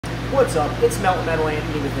What's up? It's Melting Metal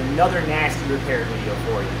Anthony with another nasty repair video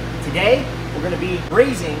for you. Today, we're going to be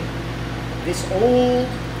brazing this old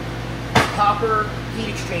copper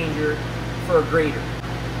heat exchanger for a grater.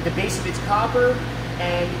 The base of it's copper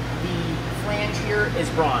and the flange here is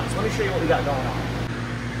bronze. Let me show you what we got going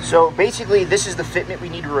on. So basically, this is the fitment we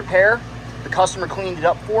need to repair. The customer cleaned it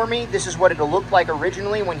up for me. This is what it'll look like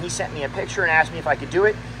originally when he sent me a picture and asked me if I could do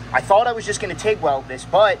it. I thought I was just going to TIG weld this,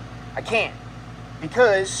 but I can't,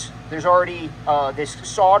 because there's already this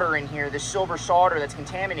solder in here, this silver solder that's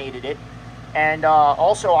contaminated it. And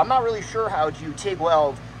also, I'm not really sure how to TIG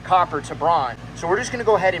weld copper to bronze. So we're just gonna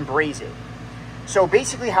go ahead and braze it. So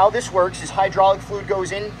basically how this works is hydraulic fluid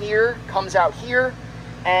goes in here, comes out here,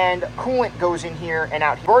 and coolant goes in here and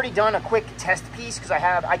out here. I've already done a quick test piece because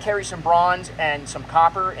I carry some bronze and some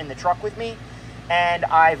copper in the truck with me. And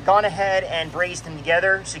I've gone ahead and brazed them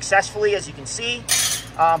together successfully, as you can see.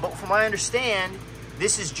 But from what I understand,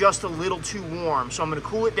 this is just a little too warm. So I'm gonna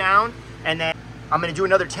cool it down, and then I'm gonna do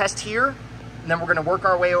another test here, and then we're gonna work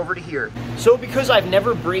our way over to here. So because I've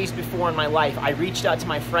never brazed before in my life, I reached out to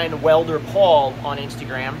my friend Welder Paul on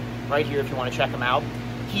Instagram, right here if you wanna check him out.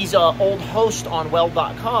 He's an old host on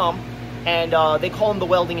weld.com, and they call him the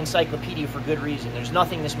welding encyclopedia for good reason. There's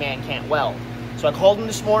nothing this man can't weld. So I called him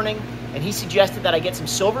this morning, and he suggested that I get some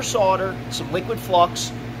silver solder, some liquid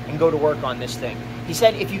flux, and go to work on this thing. He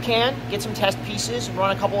said, if you can, get some test pieces and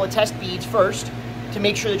run a couple of test beads first to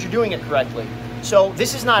make sure that you're doing it correctly. So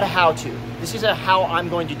this is not a how-to. This is a how I'm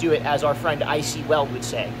going to do it, as our friend IC Weld would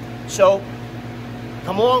say. So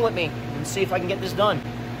come along with me and see if I can get this done.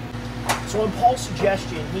 So on Paul's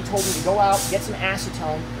suggestion, he told me to go out, get some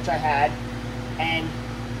acetone, which I had, and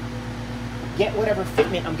get whatever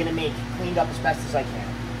fitment I'm gonna make cleaned up as best as I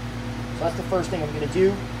can. So that's the first thing I'm gonna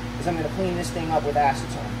do, is I'm gonna clean this thing up with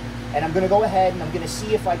acetone. And I'm gonna go ahead and I'm gonna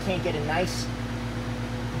see if I can't get a nice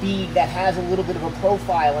bead that has a little bit of a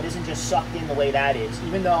profile and isn't just sucked in the way that is,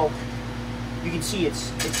 even though you can see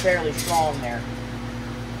it's fairly strong there.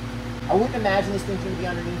 I wouldn't imagine this thing's gonna be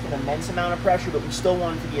underneath an immense amount of pressure, but we still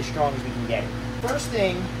want it to be as strong as we can get it. First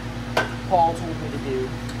thing Paul told me to do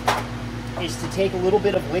is to take a little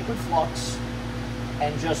bit of liquid flux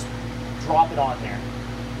and just drop it on there.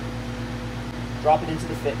 Drop it into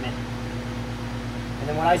the fitment. And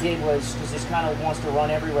then what I did was, because this kind of wants to run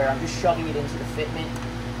everywhere, I'm just shoving it into the fitment,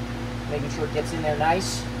 making sure it gets in there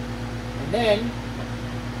nice. And then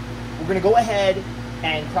we're going to go ahead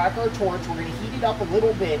and crack our torch. We're going to heat it up a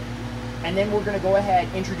little bit, and then we're going to go ahead,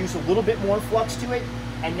 introduce a little bit more flux to it,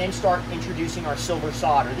 and then start introducing our silver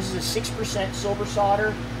solder. This is a 6% silver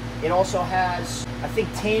solder. It also has, I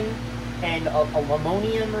think, tin and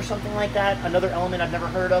aluminum or something like that, another element I've never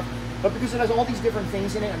heard of. But because it has all these different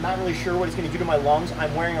things in it, I'm not really sure what it's going to do to my lungs.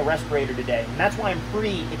 I'm wearing a respirator today, and that's why I'm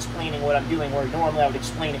pre-explaining what I'm doing, where normally I would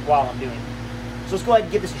explain it while I'm doing it. So let's go ahead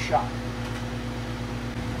and give this a shot.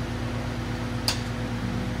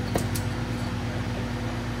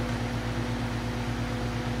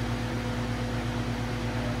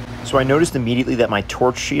 So I noticed immediately that my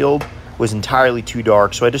torch shield was entirely too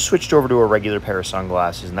dark, so I just switched over to a regular pair of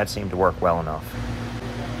sunglasses, and that seemed to work well enough.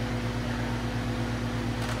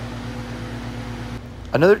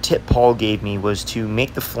 Another tip Paul gave me was to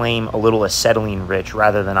make the flame a little acetylene rich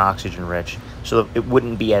rather than oxygen rich, so that it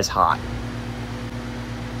wouldn't be as hot.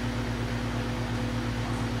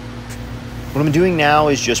 What I'm doing now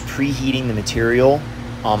is just preheating the material.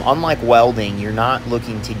 Unlike welding, you're not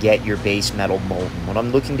looking to get your base metal molten. What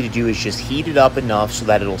I'm looking to do is just heat it up enough so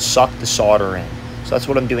that it'll suck the solder in. So that's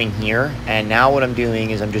what I'm doing here. And now what I'm doing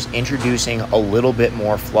is I'm just introducing a little bit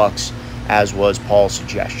more flux, as was Paul's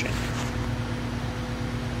suggestion.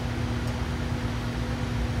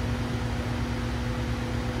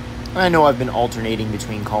 I know I've been alternating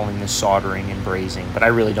between calling this soldering and brazing, but I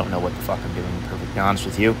really don't know what the fuck I'm doing, to be perfectly honest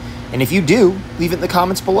with you. And if you do, leave it in the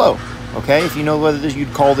comments below, okay? If you know whether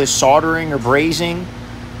you'd call this soldering or brazing,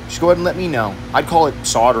 just go ahead and let me know. I'd call it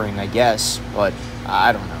soldering, I guess, but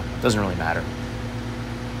I don't know. It doesn't really matter.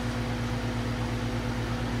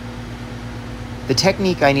 The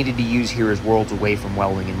technique I needed to use here is worlds away from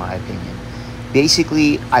welding, in my opinion.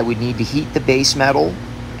 Basically, I would need to heat the base metal,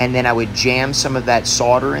 and then I would jam some of that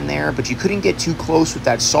solder in there, but you couldn't get too close with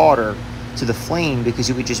that solder to the flame because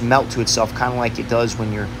it would just melt to itself, kind of like it does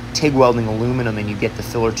when you're TIG welding aluminum and you get the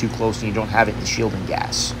filler too close and you don't have it in the shielding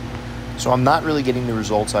gas. So I'm not really getting the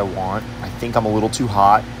results I want. I think I'm a little too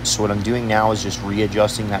hot, so what I'm doing now is just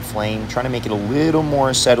readjusting that flame, trying to make it a little more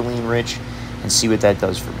acetylene rich, and see what that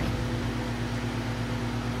does for me.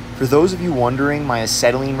 For those of you wondering, my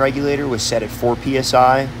acetylene regulator was set at 4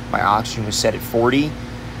 psi, my oxygen was set at 40,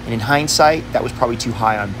 and in hindsight, that was probably too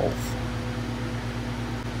high on both.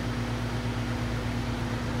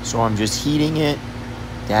 So I'm just heating it,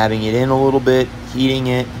 dabbing it in a little bit, heating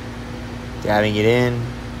it, dabbing it in,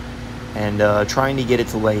 and trying to get it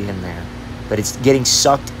to lay in there. But it's getting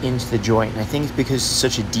sucked into the joint, and I think it's because it's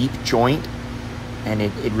such a deep joint and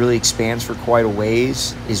it really expands for quite a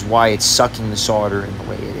ways, is why it's sucking the solder in the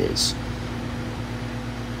way it is.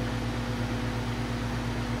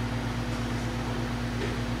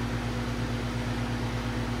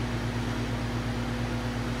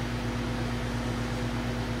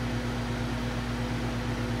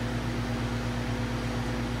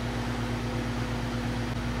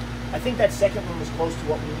 I think that second one was close to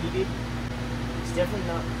what we needed. It's definitely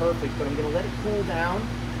not perfect, but I'm going to let it cool down,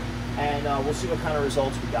 and we'll see what kind of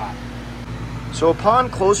results we got. So upon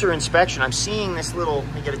closer inspection, I'm seeing this little,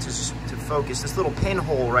 let me get it to focus, this little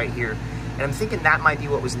pinhole right here, and I'm thinking that might be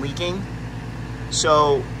what was leaking.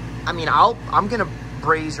 So, I mean, I'm going to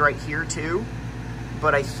braze right here too,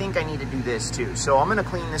 but I think I need to do this too. So I'm going to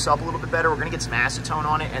clean this up a little bit better. We're going to get some acetone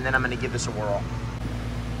on it, and then I'm going to give this a whirl.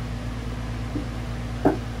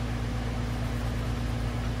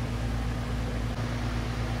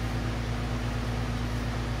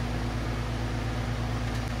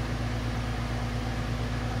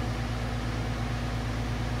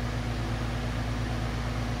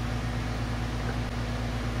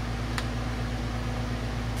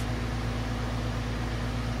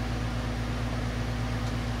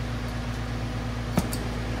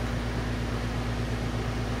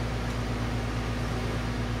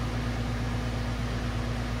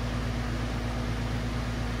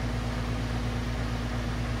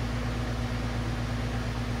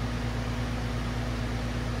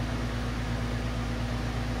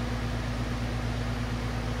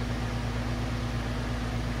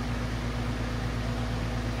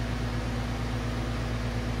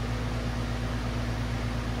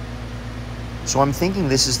 So I'm thinking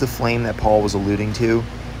this is the flame that Paul was alluding to.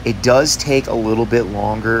 It does take a little bit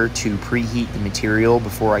longer to preheat the material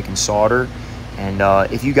before I can solder. And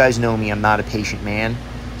if you guys know me, I'm not a patient man,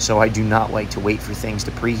 so I do not like to wait for things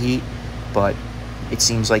to preheat. But it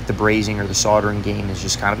seems like the brazing or the soldering game is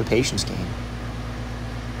just kind of a patience game.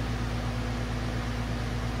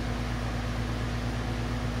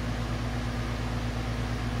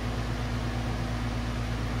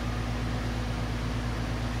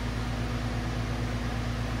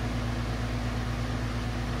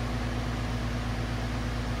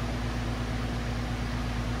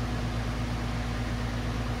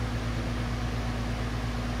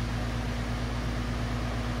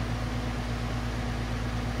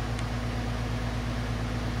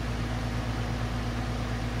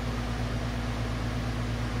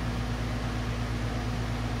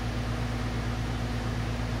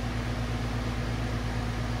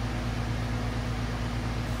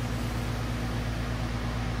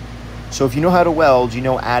 So if you know how to weld, you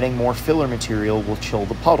know adding more filler material will chill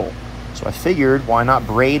the puddle. So I figured, why not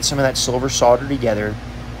braid some of that silver solder together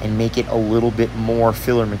and make it a little bit more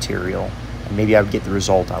filler material, and maybe I would get the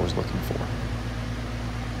result I was looking for.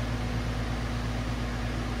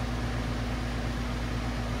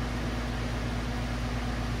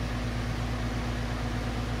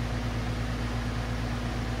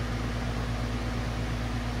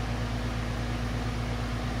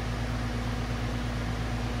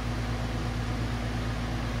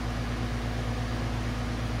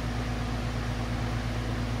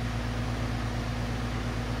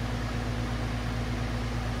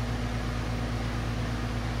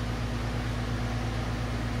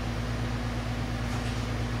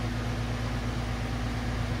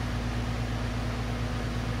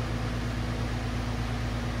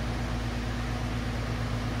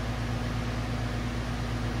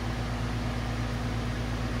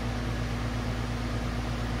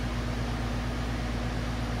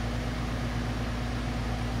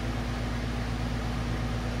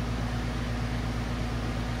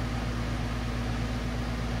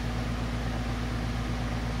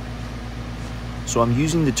 So I'm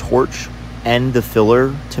using the torch and the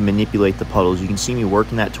filler to manipulate the puddles. You can see me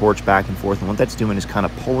working that torch back and forth, and what that's doing is kind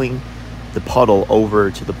of pulling the puddle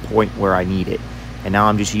over to the point where I need it. And now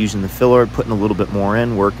I'm just using the filler, putting a little bit more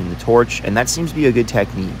in, working the torch, and that seems to be a good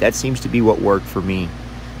technique. That seems to be what worked for me,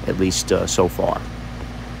 at least so far.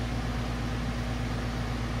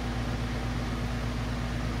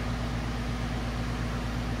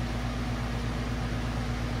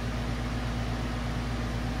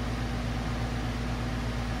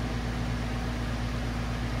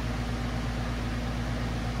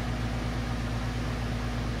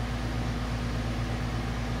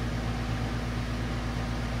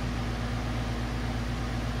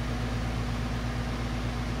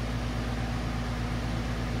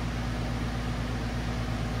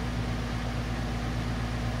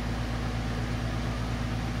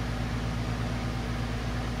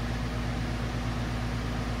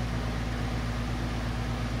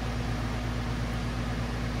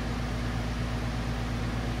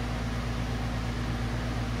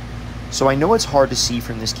 So I know it's hard to see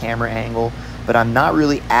from this camera angle, but I'm not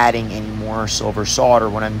really adding any more silver solder.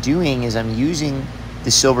 What I'm doing is I'm using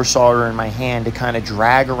the silver solder in my hand to kind of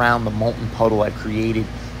drag around the molten puddle I've created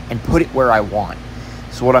and put it where I want.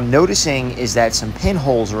 So what I'm noticing is that some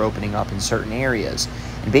pinholes are opening up in certain areas.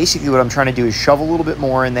 And basically what I'm trying to do is shove a little bit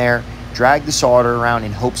more in there, drag the solder around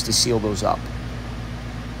in hopes to seal those up.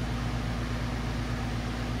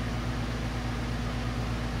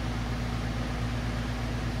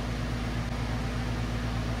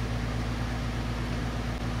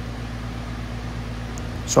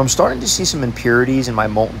 So I'm starting to see some impurities in my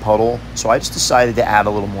molten puddle, so I just decided to add a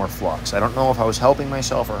little more flux. I don't know if I was helping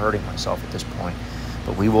myself or hurting myself at this point,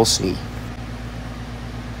 but we will see.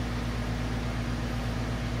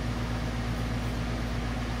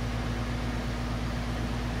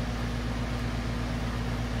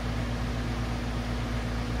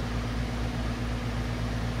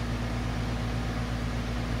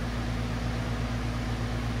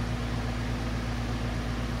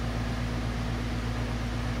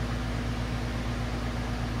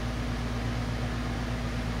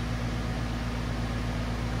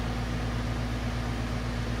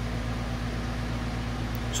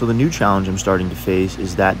 So the new challenge I'm starting to face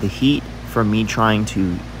is that the heat from me trying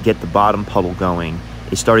to get the bottom puddle going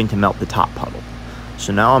is starting to melt the top puddle.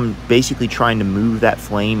 So now I'm basically trying to move that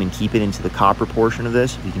flame and keep it into the copper portion of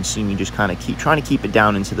this. If you can see me just kind of trying to keep it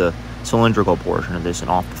down into the cylindrical portion of this and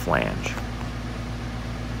off the flange.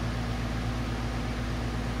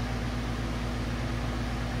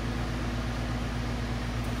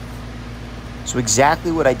 So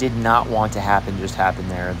exactly what I did not want to happen just happened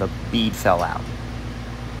there. The bead fell out.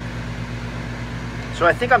 So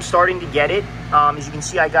I think I'm starting to get it. As you can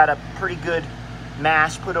see, I got a pretty good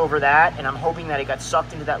mass put over that, and I'm hoping that it got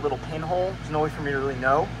sucked into that little pinhole. There's no way for me to really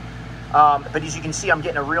know. But as you can see, I'm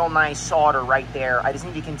getting a real nice solder right there. I just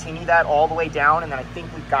need to continue that all the way down, and then I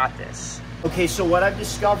think we've got this. Okay, so what I've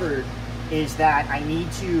discovered is that I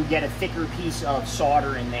need to get a thicker piece of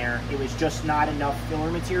solder in there. It was just not enough filler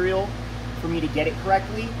material for me to get it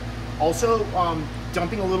correctly. Also,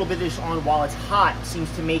 dumping a little bit of this on while it's hot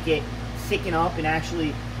seems to make it thicken up and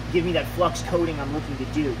actually give me that flux coating I'm looking to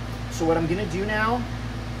do. So what I'm gonna do now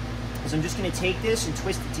is I'm just gonna take this and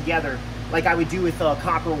twist it together like I would do with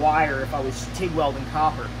copper wire if I was TIG welding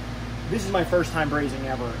copper. This is my first time brazing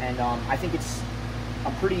ever, and I think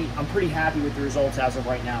I'm pretty happy with the results as of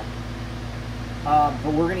right now.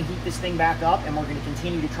 But we're gonna heat this thing back up and we're gonna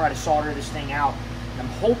continue to try to solder this thing out. I'm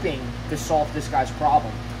hoping to solve this guy's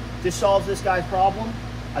problem. If this solves this guy's problem,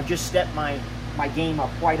 I've just stepped my game up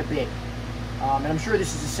quite a bit. And I'm sure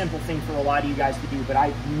this is a simple thing for a lot of you guys to do, but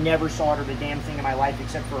I've never soldered a damn thing in my life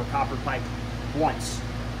except for a copper pipe once,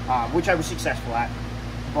 which I was successful at.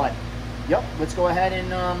 But, yep, let's go ahead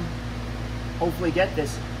and hopefully get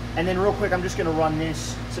this. And then real quick, I'm just gonna run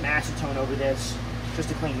some acetone over this just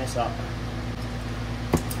to clean this up.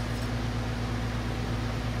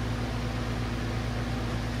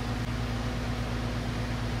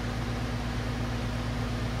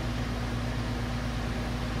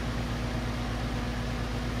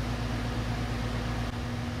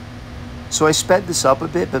 So I sped this up a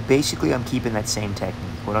bit, but basically I'm keeping that same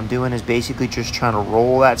technique. What I'm doing is basically just trying to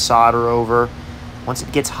roll that solder over. Once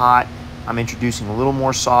it gets hot, I'm introducing a little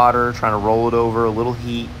more solder, trying to roll it over, a little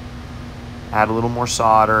heat, add a little more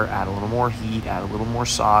solder, add a little more heat, add a little more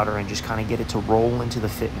solder, and just kind of get it to roll into the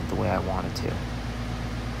fitment the way I want it to.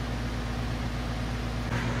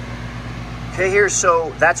 Okay, here,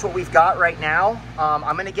 so that's what we've got right now.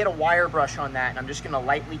 I'm gonna get a wire brush on that, and I'm just gonna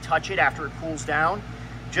lightly touch it after it cools down,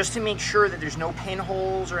 just to make sure that there's no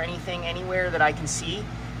pinholes or anything anywhere that I can see.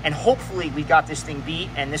 And hopefully we got this thing beat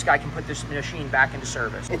and this guy can put this machine back into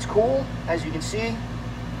service. It's cool, as you can see.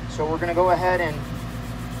 So we're gonna go ahead and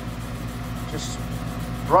just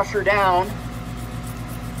brush her down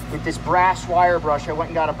with this brass wire brush. I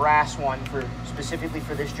went and got a brass one specifically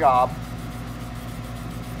for this job.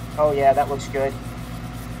 Oh yeah, that looks good.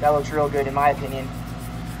 That looks real good in my opinion.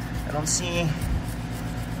 I don't see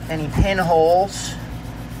any pinholes.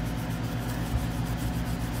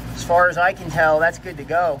 As far as I can tell, that's good to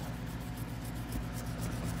go.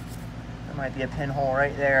 There might be a pinhole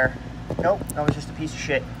right there. Nope, that was just a piece of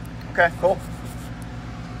shit. Okay, cool.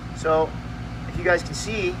 So, if you guys can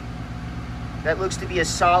see, that looks to be a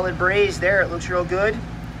solid braze there. It looks real good.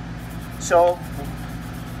 So,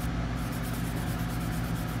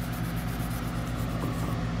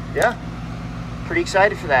 yeah, pretty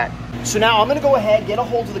excited for that. So now I'm gonna go ahead, get a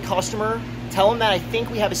hold of the customer, tell him that I think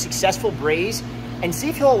we have a successful braze, and see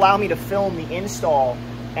if he'll allow me to film the install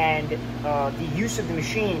and the use of the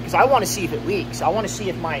machine, because I want to see if it leaks. I want to see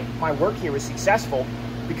if my work here was successful,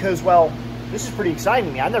 because, well, this is pretty exciting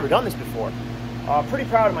to me. I've never done this before. Pretty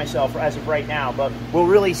proud of myself as of right now, but we'll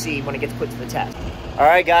really see when it gets put to the test. All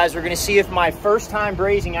right, guys, we're gonna see if my first time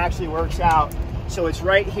brazing actually works out. So it's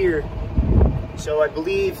right here. So I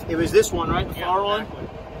believe it was this one, right? The far one?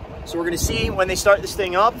 So we're gonna see when they start this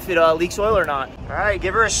thing up if it leaks oil or not. All right,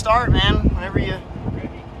 give her a start, man, whenever you... Ready.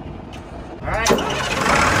 All right.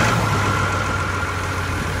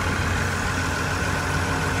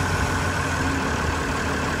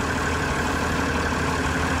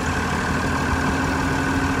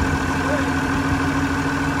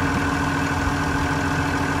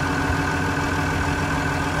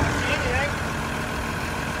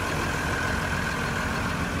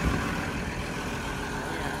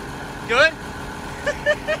 Good?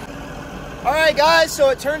 All right, guys, so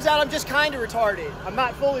it turns out I'm just kind of retarded. I'm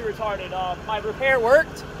not fully retarded. My repair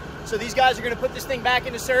worked, so these guys are gonna put this thing back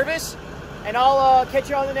into service, and I'll catch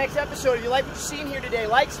you on the next episode. If you like what you've seen here today,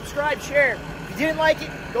 like, subscribe, share. If you didn't like it,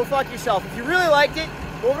 go fuck yourself. If you really liked it,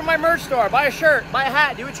 go over to my merch store, buy a shirt, buy a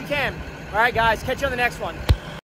hat, do what you can. All right, guys, catch you on the next one.